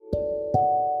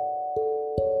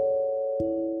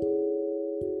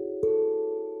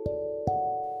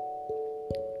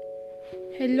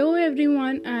Hello,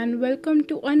 everyone, and welcome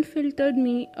to Unfiltered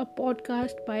Me, a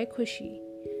podcast by Khushi.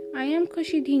 I am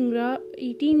Khushi Dhingra,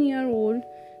 18-year-old,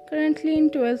 currently in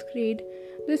 12th grade.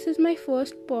 This is my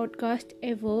first podcast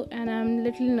ever, and I'm a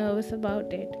little nervous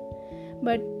about it.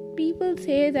 But people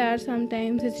say that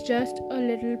sometimes it's just a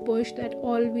little push that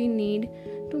all we need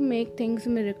to make things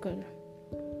miracle.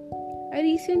 I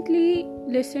recently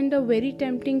listened a very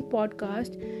tempting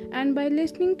podcast, and by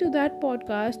listening to that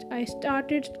podcast I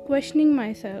started questioning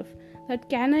myself that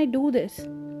can I do this?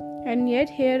 And yet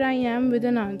here I am with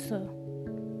an answer.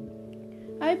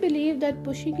 I believe that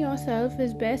pushing yourself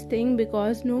is best thing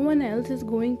because no one else is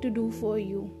going to do for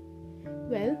you.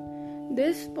 Well,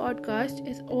 this podcast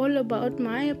is all about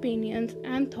my opinions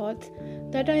and thoughts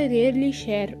that I rarely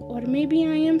share, or maybe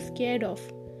I am scared of.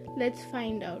 Let's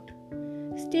find out.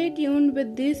 Stay tuned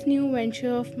with this new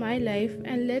venture of my life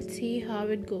and let's see how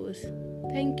it goes.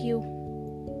 Thank you.